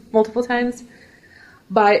Cube, multiple times.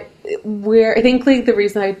 But where I think like the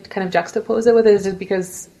reason I kind of juxtapose it with it is just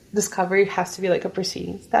because discovery has to be like a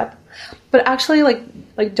preceding step. But actually like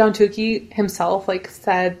John Tukey himself like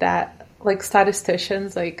said that like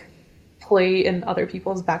statisticians like play in other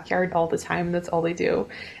people's backyard all the time. That's all they do.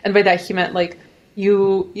 And by that he meant like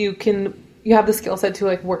you have the skill set to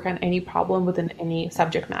like work on any problem within any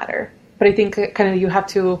subject matter. But I think kind of you have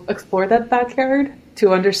to explore that backyard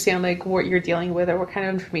to understand like what you're dealing with or what kind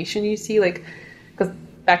of information you see, like, because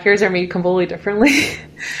backyards are made completely differently.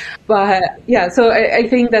 But yeah, so I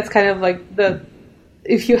think that's kind of like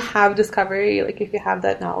if you have discovery, like if you have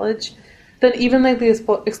that knowledge, then even like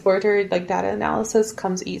the exploratory like data analysis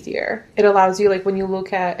comes easier. It allows you like when you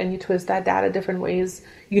look at and you twist that data different ways,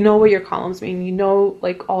 you know what your columns mean, you know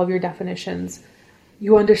like all of your definitions,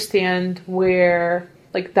 you understand where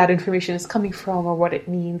like that information is coming from or what it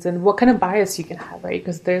means and what kind of bias you can have, right?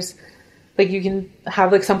 Because there's like you can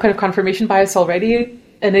have like some kind of confirmation bias already,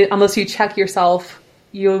 and unless you check yourself,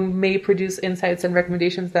 you may produce insights and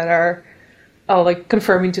recommendations that are like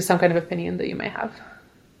confirming to some kind of opinion that you may have.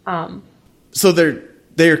 So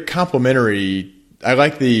they're complementary. I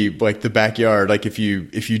like the backyard. Like if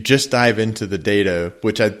you just dive into the data,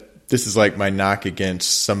 this is like my knock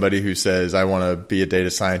against somebody who says, I want to be a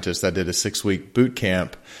data scientist. I did a 6-week boot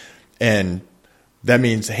camp, and that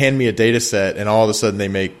means hand me a data set, and all of a sudden they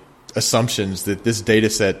make assumptions that this data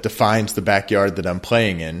set defines the backyard that I'm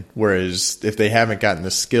playing in. Whereas if they haven't gotten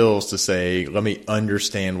the skills to say, let me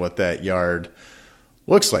understand what that yard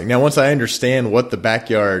looks like. Now, once I understand what the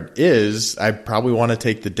backyard is, I probably want to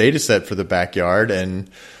take the data set for the backyard and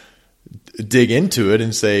dig into it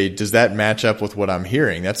and say, does that match up with what I'm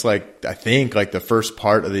hearing? That's like, I think like the first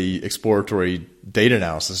part of the exploratory data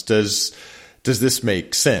analysis. Does this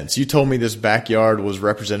make sense? You told me this backyard was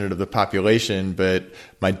representative of the population, but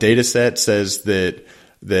my data set says that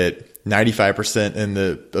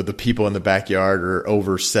 95% of the people in the backyard are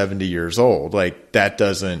over 70 years old. Like that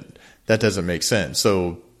doesn't make sense.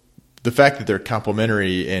 So the fact that they're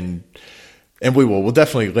complementary, and we'll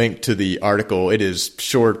definitely link to the article. It is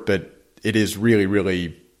short, but it is really,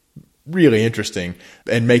 really, really interesting,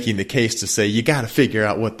 and making the case to say you got to figure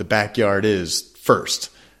out what the backyard is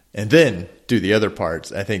first and then do the other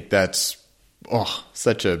parts. I think that's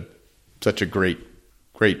such a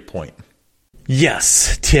great point.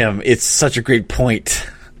 Yes, Tim, it's such a great point.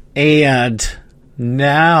 And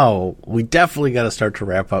now we definitely got to start to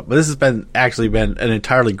wrap up. But this has been an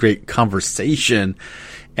entirely great conversation.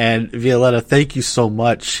 And Viyaleta, thank you so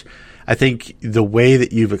much. I think the way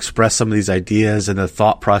that you've expressed some of these ideas and the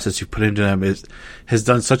thought process you put into them has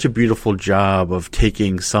done such a beautiful job of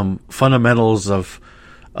taking some fundamentals of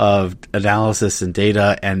analysis and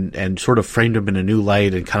data and sort of framed them in a new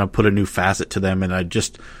light and kind of put a new facet to them. And I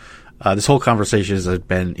just, this whole conversation has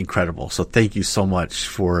been incredible. So thank you so much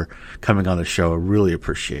for coming on the show. I really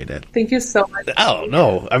appreciate it. Thank you so much. Oh,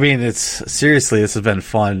 no. I mean, seriously, this has been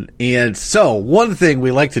fun. And so one thing we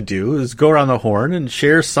like to do is go around the horn and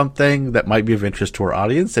share something that might be of interest to our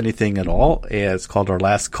audience, anything at all. And it's called our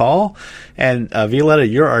last call. And Viyaleta,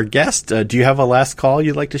 you're our guest. Do you have a last call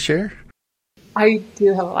you'd like to share? I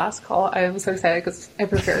do have a last call. I am so excited because I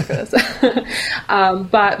prepared for this.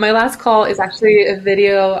 But my last call is actually a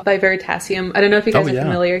video by Veritasium. I don't know if you guys are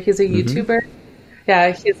familiar. He's a YouTuber.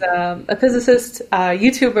 Yeah, he's a physicist,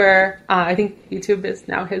 YouTuber. I think YouTube is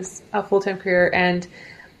now his full-time career. And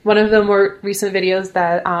one of the more recent videos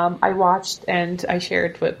that I watched and I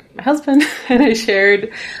shared with my husband and I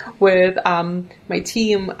shared with my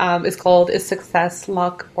team is called Is Success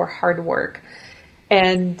Luck or Hard Work?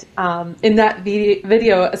 And in that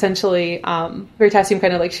video, essentially, Veritasium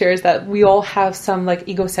kind of like shares that we all have some like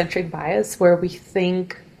egocentric bias where we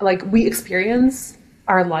think like we experience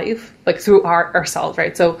our life like through ourselves,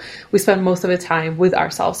 right? So we spend most of the time with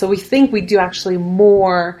ourselves. So we think we do actually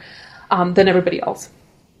more than everybody else,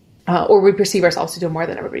 or we perceive ourselves to do more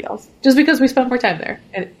than everybody else, just because we spend more time there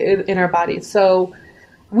in our bodies. So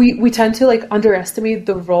we tend to like underestimate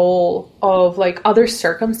the role of like other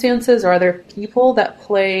circumstances or other people that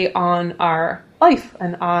play on our life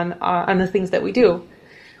and on the things that we do,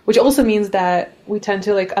 which also means that we tend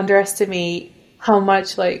to like underestimate how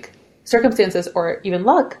much like circumstances or even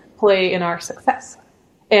luck play in our success.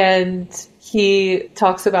 And he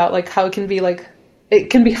talks about like how it can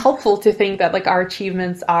be helpful to think that like our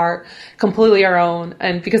achievements are completely our own,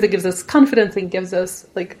 and because it gives us confidence and gives us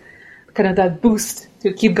like kind of that boost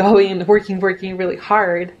to keep going and working really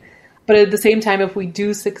hard. But at the same time, if we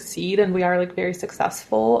do succeed and we are like very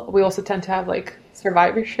successful, we also tend to have like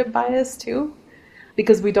survivorship bias too,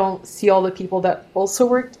 because we don't see all the people that also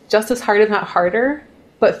worked just as hard, if not harder,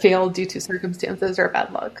 but failed due to circumstances or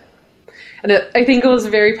bad luck. And I think it was a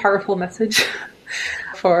very powerful message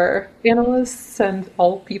for analysts and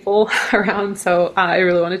all people around. So I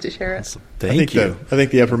really wanted to share it. Thank you. I think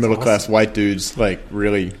the upper middle class white dudes like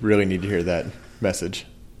really need to hear that message.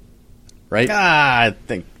 Right? I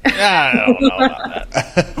don't know about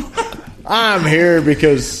that. I'm here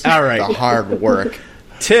because all right, the hard work.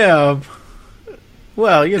 Tim,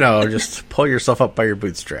 well, just pull yourself up by your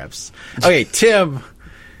bootstraps. Okay, Tim,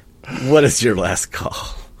 what is your last call?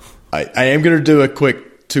 I am going to do a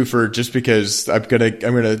quick twofer just because I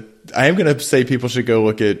am gonna say people should go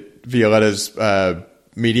look at Viyaleta's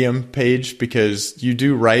Medium page, because you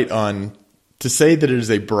do write on, to say that it is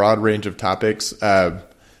a broad range of topics.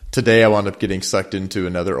 Today I wound up getting sucked into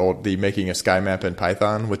the making a sky map in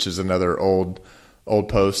Python, which is another old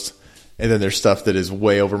post. And then there's stuff that is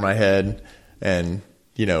way over my head, and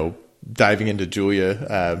diving into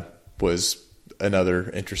Julia was another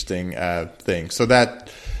interesting thing. So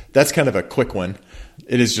that's kind of a quick one.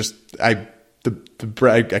 It is just I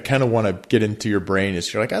kind of want to get into your brain.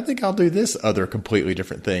 Is you're like, I think I'll do this other completely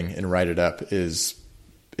different thing and write it up is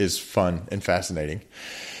fun and fascinating.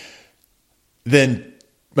 Then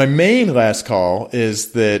my main last call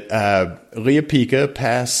is that Leah Pica,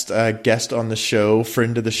 past guest on the show,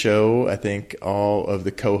 friend of the show, I think all of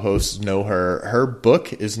the co-hosts know her. Her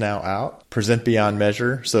book is now out, Present Beyond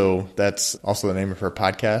Measure. So that's also the name of her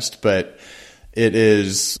podcast. But it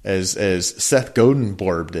is, as Seth Godin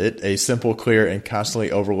blurbed it, a simple, clear, and constantly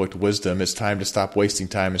overlooked wisdom. It's time to stop wasting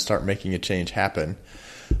time and start making a change happen.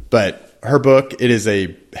 But her book, it is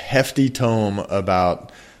a hefty tome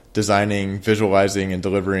about designing, visualizing, and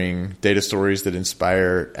delivering data stories that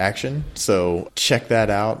inspire action. So check that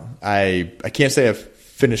out. I can't say I've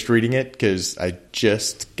finished reading it because I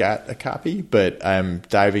just got a copy, but I'm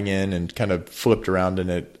diving in and kind of flipped around in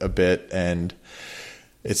it a bit. And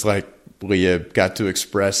it's like Leah got to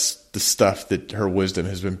express the stuff that her wisdom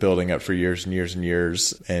has been building up for years and years and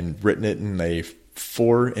years, and written it in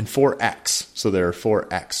four acts. So there are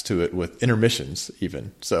 4 acts to it with intermissions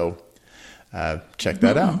even. So check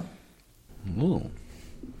that out. Ooh,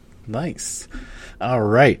 nice. All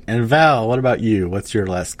right. And Val, what about you? What's your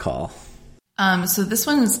last call? So this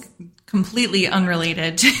one is completely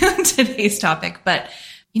unrelated to today's topic, but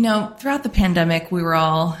Throughout the pandemic, we were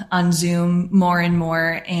all on Zoom more and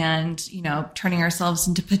more and, turning ourselves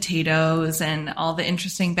into potatoes and all the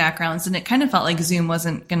interesting backgrounds. And it kind of felt like Zoom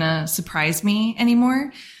wasn't going to surprise me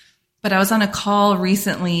anymore. But I was on a call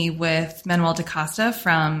recently with Manuel DaCosta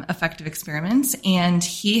from Effective Experiments, and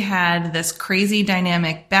he had this crazy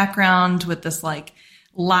dynamic background with this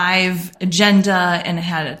live agenda, and it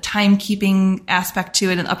had a timekeeping aspect to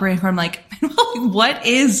it in the upper right corner. I'm like, what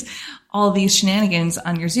is all these shenanigans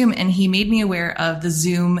on your Zoom? And he made me aware of the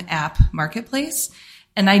Zoom app marketplace.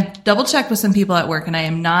 And I double checked with some people at work, and I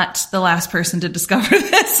am not the last person to discover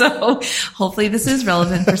this. So hopefully this is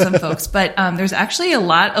relevant for some folks, but there's actually a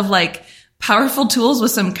lot of powerful tools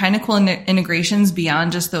with some kind of cool integrations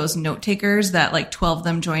beyond just those note takers that 12 of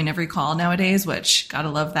them join every call nowadays, which gotta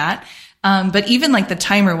love that. But even the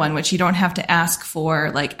timer one, which you don't have to ask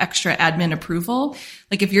for extra admin approval.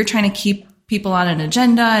 If you're trying to keep people on an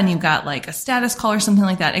agenda and you've got a status call or something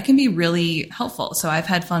like that, it can be really helpful. So I've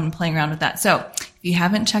had fun playing around with that. So if you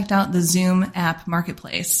haven't checked out the Zoom app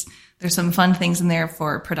marketplace, there's some fun things in there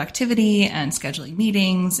for productivity and scheduling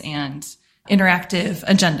meetings and interactive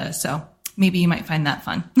agendas. So maybe you might find that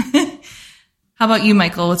fun. How about you,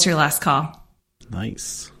 Michael? What's your last call?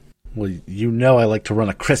 Nice. Well, I like to run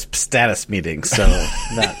a crisp status meeting, so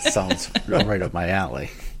that sounds right up my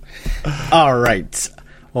alley. All right.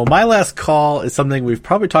 Well, my last call is something we've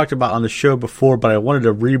probably talked about on the show before, but I wanted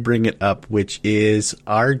to re-bring it up, which is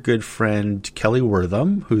our good friend Kelly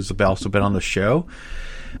Wortham, who's also been on the show,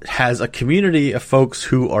 has a community of folks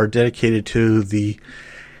who are dedicated to the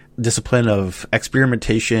discipline of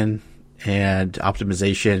experimentation and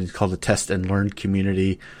optimization called the Test and Learn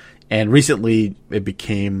community. And recently it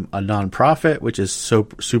became a nonprofit, which is so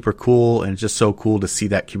super cool, and it's just so cool to see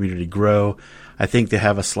that community grow. I think they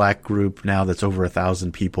have a Slack group now that's over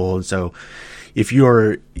 1,000 people. And so if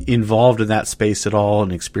you're involved in that space at all in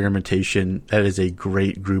experimentation, that is a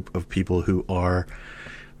great group of people who are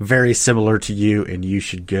very similar to you, and you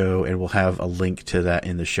should go, and we'll have a link to that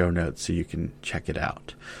in the show notes so you can check it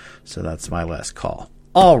out. So that's my last call.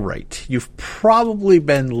 All right. You've probably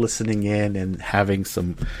been listening in and having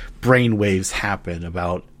some brain waves happen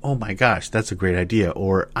about, oh my gosh, that's a great idea,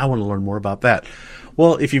 or I want to learn more about that.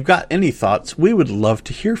 Well, if you've got any thoughts, we would love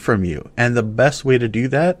to hear from you. And the best way to do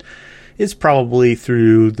that is probably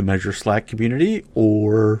through the Measure Slack community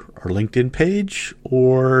or our LinkedIn page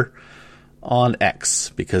or on X,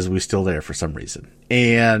 because we're still there for some reason.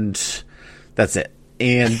 And that's it.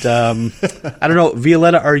 And I don't know,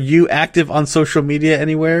 Viyaleta, are you active on social media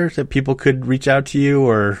anywhere that people could reach out to you?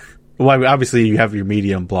 Or, well, obviously you have your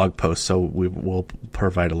Medium blog post, so we will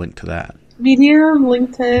provide a link to that. Medium,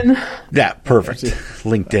 LinkedIn. Yeah, perfect.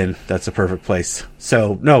 LinkedIn, that's a perfect place.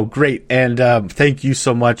 So, no, great. And thank you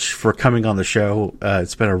so much for coming on the show.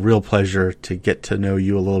 It's been a real pleasure to get to know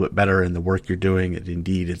you a little bit better and the work you're doing. And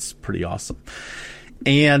indeed, it's pretty awesome.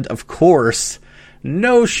 And, of course,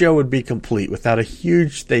 no show would be complete without a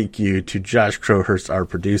huge thank you to Josh Crowhurst, our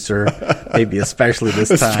producer, maybe especially this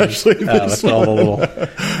time, with all the little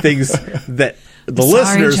things that the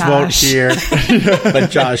listeners won't hear, but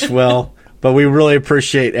Josh will. But we really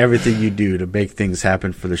appreciate everything you do to make things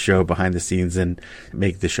happen for the show behind the scenes and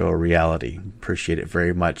make the show a reality. Appreciate it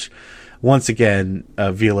very much. Once again,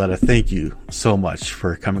 Viyaleta, thank you so much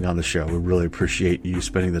for coming on the show. We really appreciate you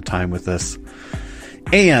spending the time with us.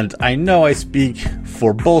 And I know I speak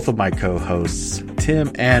for both of my co-hosts,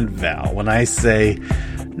 Tim and Val, when I say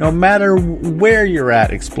no matter where you're at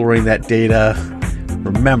exploring that data,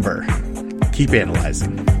 remember, keep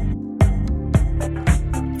analyzing.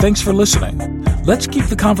 Thanks for listening. Let's keep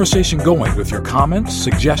the conversation going with your comments,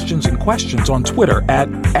 suggestions, and questions on Twitter at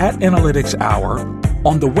AnalyticsHour,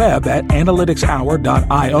 on the web at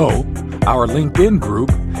analyticshour.io, our LinkedIn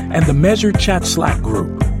group, and the Measure Chat Slack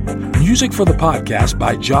group. Music for the podcast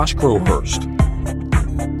by Josh Crowhurst.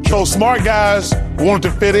 So smart guys wanted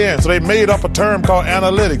to fit in, so they made up a term called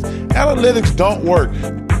analytics. Analytics don't work.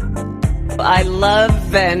 I love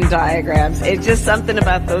Venn diagrams. It's just something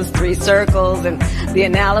about those three circles and the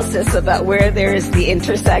analysis about where there is the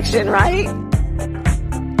intersection, right?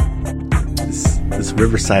 This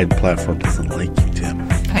Riverside platform doesn't like you, Tim.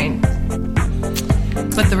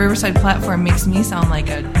 But the Riverside platform makes me sound like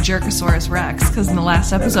a Jerkosaurus Rex, because in the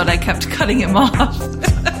last episode I kept cutting him off.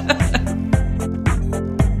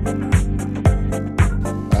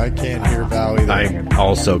 I can't hear Val either. I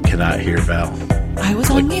also cannot hear Val. I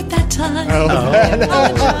was on mute that time. Oh.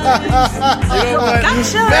 You know what?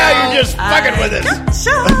 Gotcha. Now you're just fucking with us.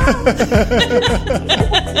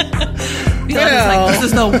 Viyaleta's like, this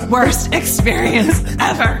is the worst experience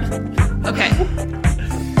ever. Okay.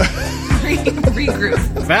 regroup.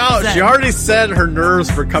 Val, she already said her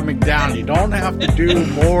nerves were coming down. You don't have to do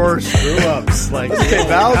more screw-ups. Like, Okay,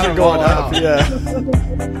 Val's are going up. Yeah.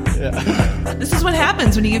 This is what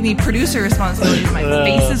happens when you give me producer responsibilities. My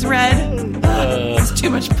face is red. This is too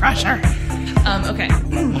much pressure. Okay.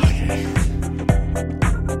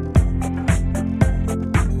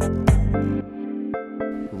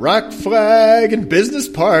 Rock Flag and business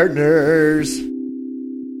partners.